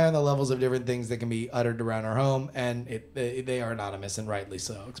are high on the levels of different things that can be uttered around our home, and they are anonymous, and rightly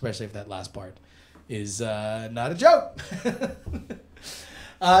so, especially if that last part is not a joke.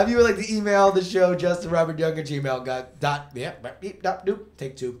 If you would like to email the show, JustinRobertYoung@gmail.com.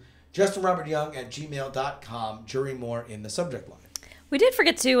 Take two. JustinRobertYoung@gmail.com. Jurymore in the subject line. We did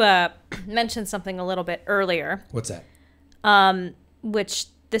forget to mention something a little bit earlier. What's that? Which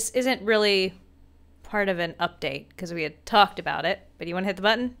this isn't really part of an update because we had talked about it. But you want to hit the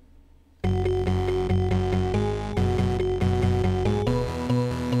button?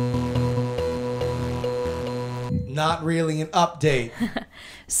 Not really an update.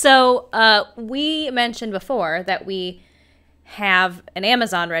 So we mentioned before that we have an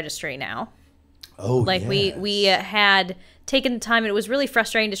Amazon registry now. Oh, like yes. we had taken the time, and it was really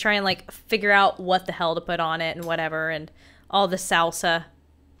frustrating to try and like figure out what the hell to put on it and whatever, and all the salsa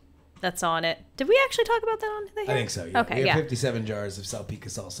that's on it. Did we actually talk about that on the I think so. Yeah. Okay, we have yeah. 57 jars of Salpica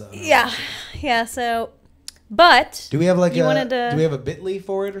salsa. Yeah. So, but do we have like do we have a Bitly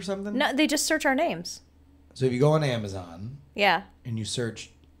for it or something? No, they just search our names. So if you go on Amazon, Yeah, and you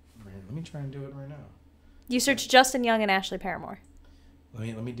search, let me try and do it right now. you search Justin Young and Ashley Paramore.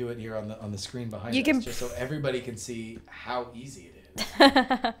 Let me do it here on the screen behind You us, can just so everybody can see how easy it is.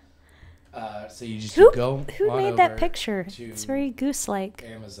 So you just Who go. Who on made that over picture? to It's very goose-like.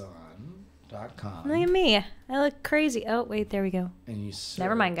 Amazon.com. Look at me. I look crazy. Oh, wait, there we go. And you search.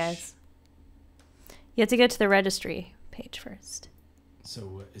 Never mind, guys. You have to go to the registry page first.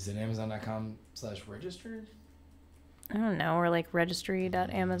 So is it Amazon.com/register? I don't know. Or like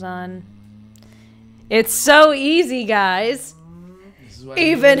registry.amazon. It's so easy, guys. This is why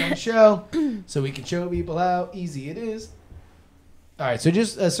we do it on the show, so we can show people how easy it is. All right, so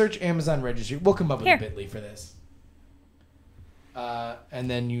just search Amazon registry. We'll come up with a Bitly for this. And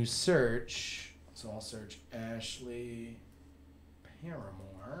then you search. So I'll search Ashley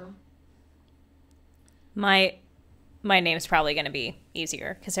Paramore. My name's probably going to be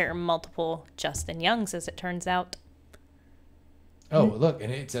easier because there are multiple Justin Youngs, as it turns out. Oh, look,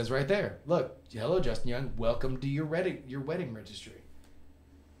 and it says right there. Look, hello, Justin Young. Welcome to your wedding registry.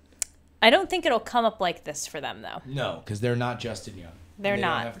 I don't think it'll come up like this for them, though. No, because they're not Justin Young. They're they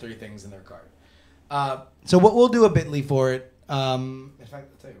not. They don't have 3 things in their card. So what we'll do a Bitly for it. In fact,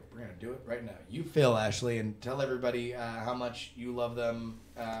 I'll tell you, we're going to do it right now. You fill, Ashley, and tell everybody how much you love them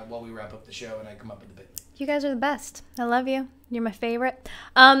while we wrap up the show and I come up with the Bitly. You guys are the best. I love you. You're my favorite.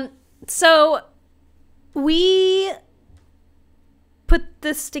 So we put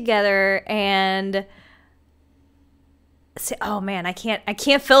this together and say, oh man, I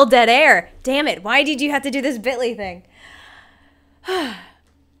can't fill dead air. Damn it. Why did you have to do this Bitly thing?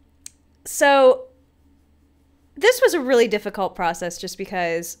 So this was a really difficult process just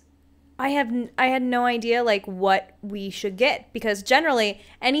because I had no idea like what we should get, because generally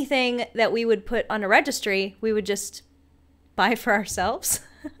anything that we would put on a registry we would just buy for ourselves,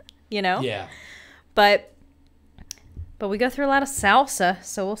 you know? Yeah. But we go through a lot of salsa,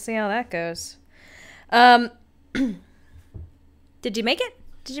 so we'll see how that goes. Did you make it?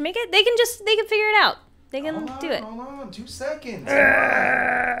 They can figure it out. They can do it. Hold on, 2 seconds.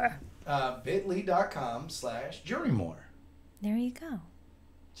 Bitly.com/Jurymore. There you go.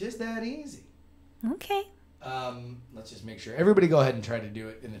 Just that easy. Okay. Let's just make sure. Everybody go ahead and try to do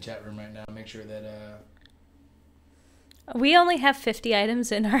it in the chat room right now. Make sure that... We only have 50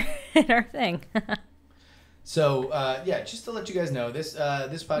 items in our thing. So yeah, just to let you guys know, this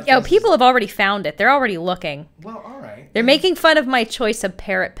podcast. Yo, people have already found it. They're already looking. Well, all right. They're making fun of my choice of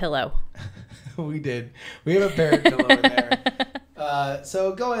parrot pillow. We did. We have a parrot pillow in there.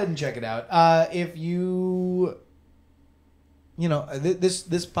 So go ahead and check it out. If you know, this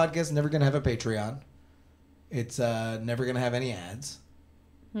podcast is never gonna have a Patreon. It's never gonna have any ads.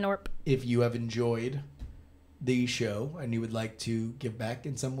 Nope. If you have enjoyed the show and you would like to give back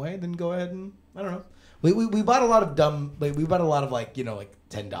in some way, then go ahead and I don't know. We bought a lot of dumb. Like, we bought a lot of like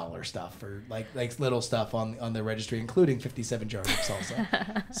 $10 stuff or like little stuff on the registry, including 57 jars of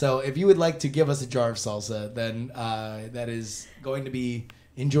salsa. So if you would like to give us a jar of salsa, then that is going to be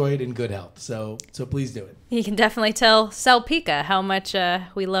enjoyed in good health. So please do it. You can definitely tell Salpica how much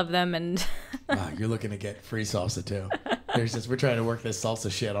we love them, and Wow, you're looking to get free salsa too. We're trying to work this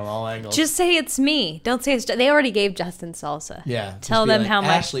salsa shit on all angles. just say it's me. Don't say it's. They already gave Justin salsa. Yeah. Tell just be them like, how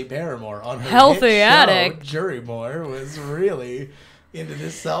much. Ashley Barrymore on her Healthy hit Addict. show, Jurymore, was really into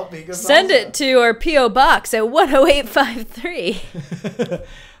this salsa. Send it to our P.O. Box at 10853.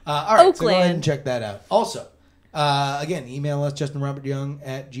 All right, Oakland. so go ahead and check that out. Also, again, email us,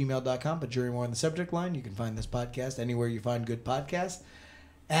 justinrobertyoung@gmail.com. Put Jurymore in the subject line. You can find this podcast anywhere you find good podcasts.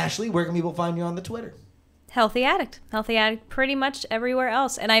 Ashley, where can people find you on the Twitter? Healthy Addict pretty much everywhere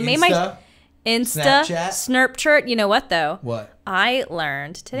else. And I made my Insta, Snapchat? Snurpchat. You know what, though? What? I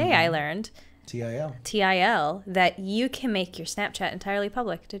learned, today I learned, TIL. TIL, that you can make your Snapchat entirely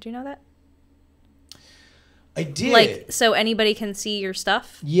public. Did you know that? I did. Like, so anybody can see your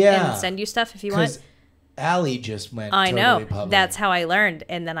stuff? Yeah. And send you stuff if you want? Allie just went I totally know. public. That's how I learned.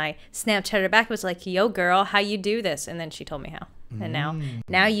 And then I Snapchatted her back. Was like, yo, girl, how you do this? And then she told me how. And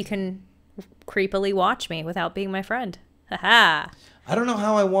now you can creepily watch me without being my friend. Haha. I don't know if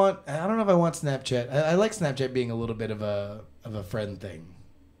I want Snapchat. I like Snapchat being a little bit of a friend thing.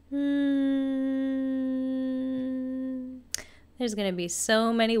 There's going to be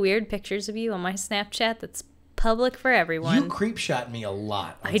so many weird pictures of you on my Snapchat that's public for everyone. You creep shot me a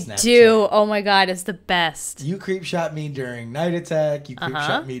lot on Snapchat. I do. Oh my God, it's the best. You creep shot me during Night Attack. You creep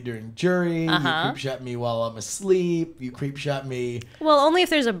shot me during Jury. You creep shot me while I'm asleep. You creep shot me. Well, only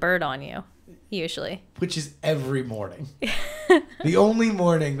if there's a bird on you, usually. Which is every morning. The only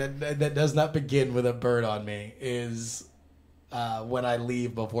morning that does not begin with a bird on me is when I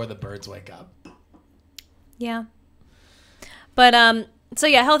leave before the birds wake up. Yeah. But, so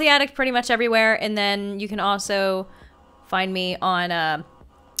yeah, Healthy Addict pretty much everywhere. And then you can also find me on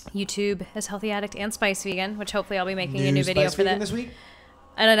YouTube as Healthy Addict and Spice Vegan, which hopefully I'll be making a new video Spice for Vegan that. this week?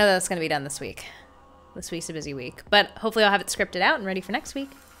 I don't know that that's going to be done this week. This week's a busy week. But hopefully I'll have it scripted out and ready for next week.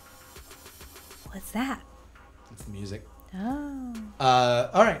 What's that? It's the music. Oh.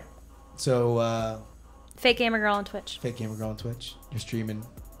 All right. So, Fake Gamer Girl on Twitch. Fake Gamer Girl on Twitch. You're streaming.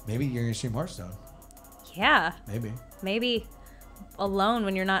 Maybe you're going to stream Hearthstone. Yeah. Maybe. Alone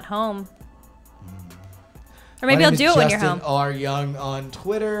when you're not home. Or maybe I'll do it when you're home. Justin R. Young on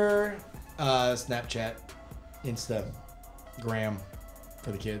Twitter, Snapchat, Instagram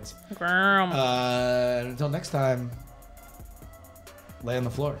for the kids. Until next time, lay on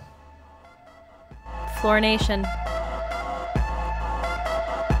the floor. Floor Nation.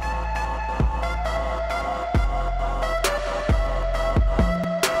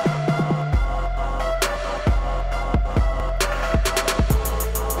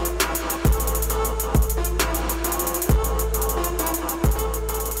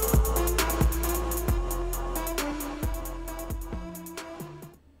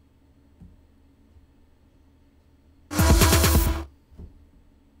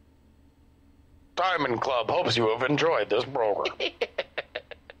 Diamond Club hopes you have enjoyed this program.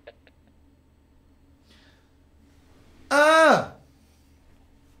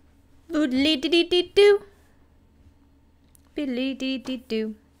 Boodly-dee-dee-dee-doo.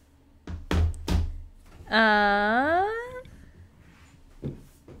 Boodly-dee-dee-doo.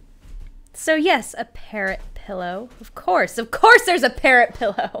 So yes, a parrot pillow. Of course there's a parrot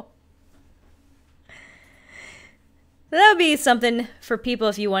pillow. That would be something for people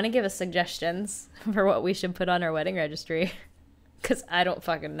if you want to give us suggestions for what we should put on our wedding registry. Because I don't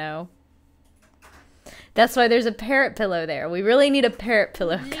fucking know. That's why there's a parrot pillow there. We really need a parrot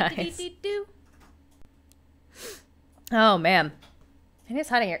pillow, guys. Oh, man. I think it's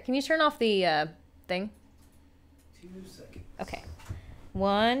hot in here. Can you turn off the thing? 2 seconds. Okay.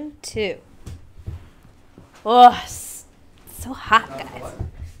 1, 2. Oh, it's so hot, guys. What?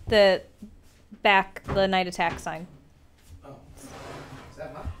 The Night Attack sign. Oh. Is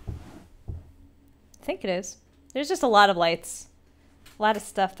that hot? I think it is. There's just a lot of lights. A lot of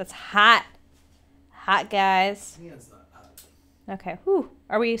stuff that's hot. Hot, guys. Yeah, it's not hot. Okay. Whew.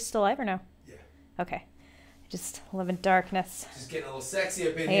 Are we still live or no? Yeah. Okay. Just live in darkness. Just getting a little sexy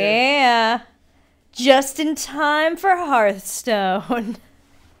up in here. Yeah. Just in time for Hearthstone.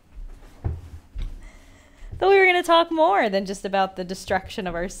 Thought we were going to talk more than just about the destruction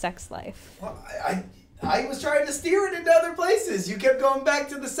of our sex life. Well, I was trying to steer it into other places. You kept going back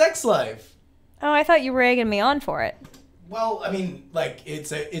to the sex life. Oh, I thought you were egging me on for it. Well, I mean, like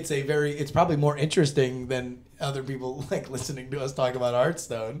it's probably more interesting than other people like listening to us talk about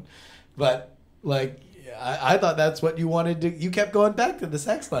Hearthstone. But like I thought that's what you wanted to. You kept going back to the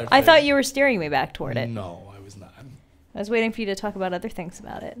sex life. I thought you were steering me back toward it. No, I was not. I was waiting for you to talk about other things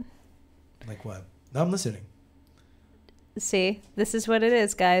about it. Like what? No, I'm listening. See, this is what it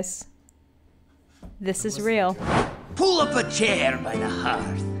is, guys. This is real. Pull up a chair by the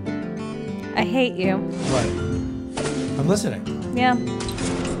hearth. I hate you. What? I'm listening. Yeah.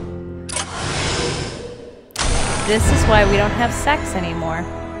 This is why we don't have sex anymore.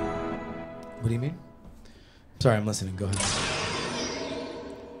 What do you mean? Sorry, I'm listening. Go ahead.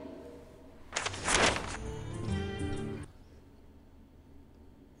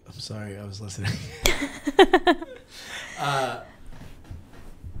 I'm sorry, I was listening.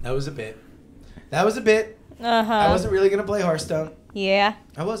 That was a bit. Uh-huh. I wasn't really gonna play Hearthstone. Yeah.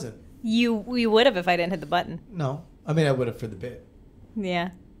 I wasn't. You would have if I didn't hit the button. No, I mean I would have for the bit. Yeah.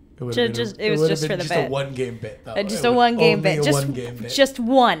 It would It was just for the just bit. a one game bit. Though. Just a one game bit. Just one game bit. just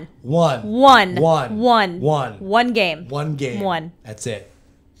one. One. One. One. One. One. One game. One game. One. That's it.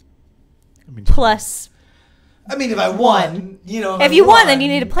 I mean, Plus. I mean, if I won, you know. If you won, then you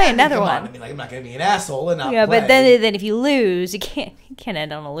need to play another come one. On. I mean, like, I'm not gonna be an asshole and not Yeah, play. but then if you lose, you can't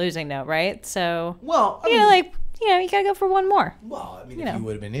end on a losing note, right? So. Well, I you mean, know, like you gotta go for one more. Well, I mean, you if know. you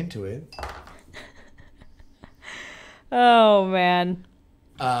would have been into it. Oh man.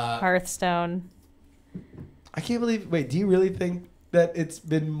 Uh, Hearthstone. I can't believe. Wait, do you really think that it's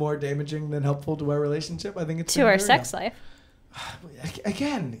been more damaging than helpful to our relationship? I think it's To been our very sex helpful. life.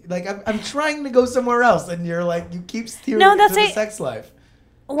 Again, like I'm trying to go somewhere else, and you're like you keep steering No, it that's to the a- sex life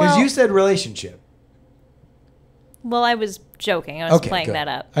because Well, you said relationship. well, I was joking. I was Okay, playing good. that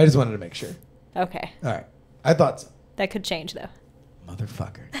up. I just wanted to make sure. Okay. All right, I thought so. That could change though.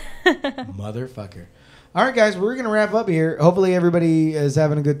 Motherfucker. Motherfucker. All right, guys, we're going to wrap up here. Hopefully everybody is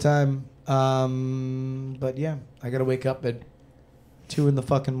having a good time. But yeah, I got to wake up at 2 in the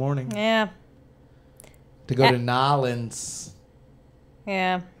fucking morning Yeah. to go to Nolans.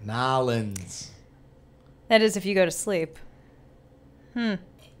 Yeah. Nolans. That is if you go to sleep. Oh,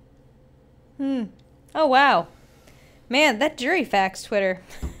 wow. Man, that jury facts Twitter.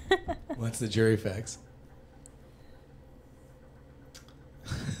 What's the jury facts?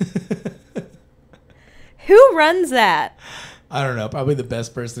 Who runs that? I don't know. Probably the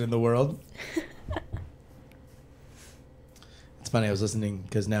best person in the world. It's funny. I was listening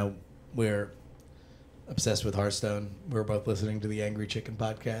because now we're obsessed with Hearthstone. We're both listening to the Angry Chicken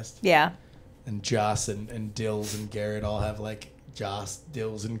podcast. Yeah. And Joss and Dills and Garrett all have like Joss,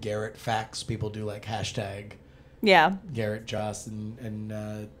 Dills, and Garrett facts. People do like hashtag Yeah. Garrett, Joss,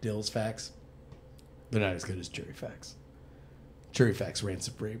 and Dills facts. They're not as good as Jury facts. Jury facts reign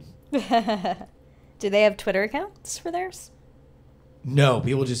supreme. Do they have Twitter accounts for theirs? No,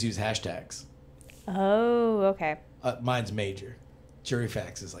 people just use hashtags. Oh, okay. Mine's major. Jury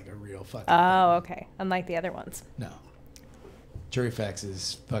facts is like a real fucking Oh, thing. okay. Unlike the other ones. No. Jury facts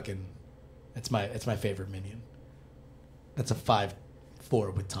is fucking... It's my favorite minion. That's a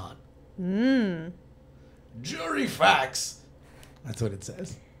 5/4 with taunt. Jury facts! That's what it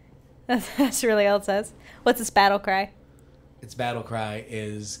says. That's really all it says. What's its battle cry? Its battle cry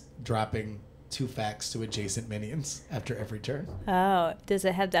is dropping 2 facts to adjacent minions after every turn. Oh, does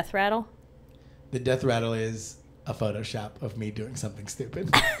it have death rattle? The death rattle is a Photoshop of me doing something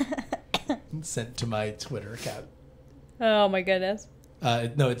stupid. Sent to my Twitter account. Oh my goodness.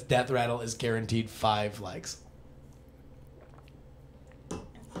 No, its death rattle is guaranteed 5 likes.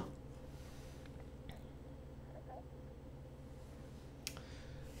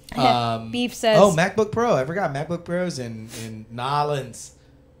 Beef says... Oh, MacBook Pro. I forgot. MacBook Pro's in Nolans.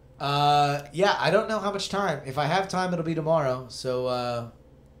 Yeah, I don't know how much time. If I have time, it'll be tomorrow. So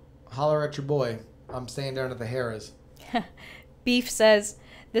holler at your boy. I'm staying down at the Harrah's. Beef says,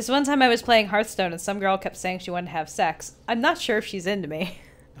 this one time I was playing Hearthstone and some girl kept saying she wanted to have sex. I'm not sure if she's into me.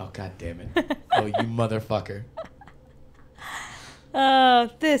 Oh, God damn it. Oh, you motherfucker. Oh,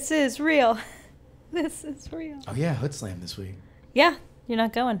 this is real. This is real. Oh, yeah, Hood Slam this week. Yeah, you're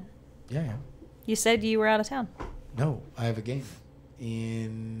not going. Yeah. You said you were out of town. No, I have a game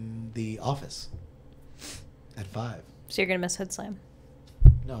in the office at 5. So you're going to miss Hood Slam.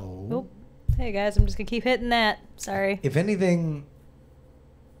 No. Oh, hey guys, I'm just going to keep hitting that. Sorry. If anything,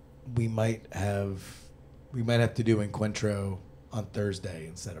 we might have We might have to do Encuentro on Thursday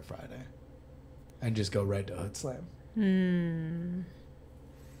instead of Friday. And just go right to Hood Slam.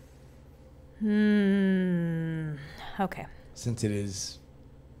 Okay. Since it is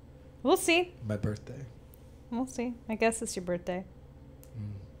We'll see. my birthday. We'll see. I guess it's your birthday.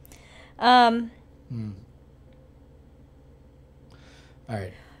 All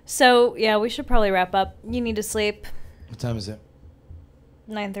right. So, yeah, we should probably wrap up. You need to sleep. What time is it?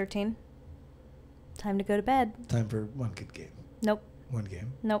 9:13. Time to go to bed. Time for one good game. Nope. One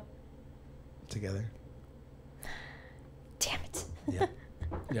game Nope. together. Damn it. Yep.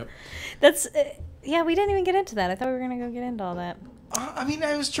 Yep. That's, yeah, we didn't even get into that. I thought we were going to go get into all that. I mean,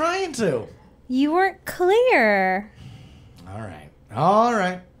 I was trying to. You weren't clear. All right. All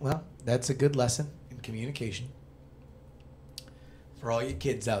right. Well, that's a good lesson in communication for all you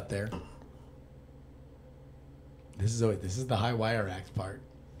kids out there. This is the high wire act part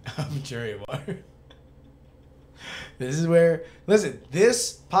of Jurymore. This is where, listen,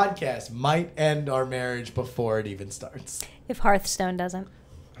 this podcast might end our marriage before it even starts. If Hearthstone doesn't.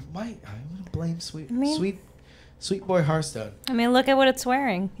 I'm gonna blame sweet boy Hearthstone. I mean, look at what it's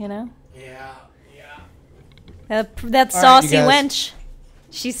wearing, you know? Yeah. That All right, you saucy guys. wench.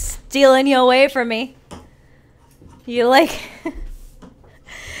 She's stealing you away from me. You like...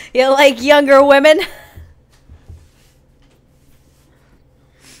 you like younger women?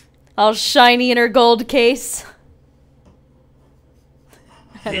 All shiny in her gold case.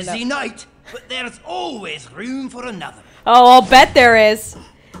 I don't know. Busy night, but there's always room for another. Oh, I'll bet there is.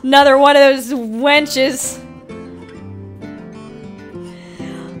 Another one of those wenches.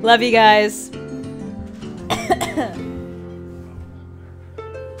 Love you guys.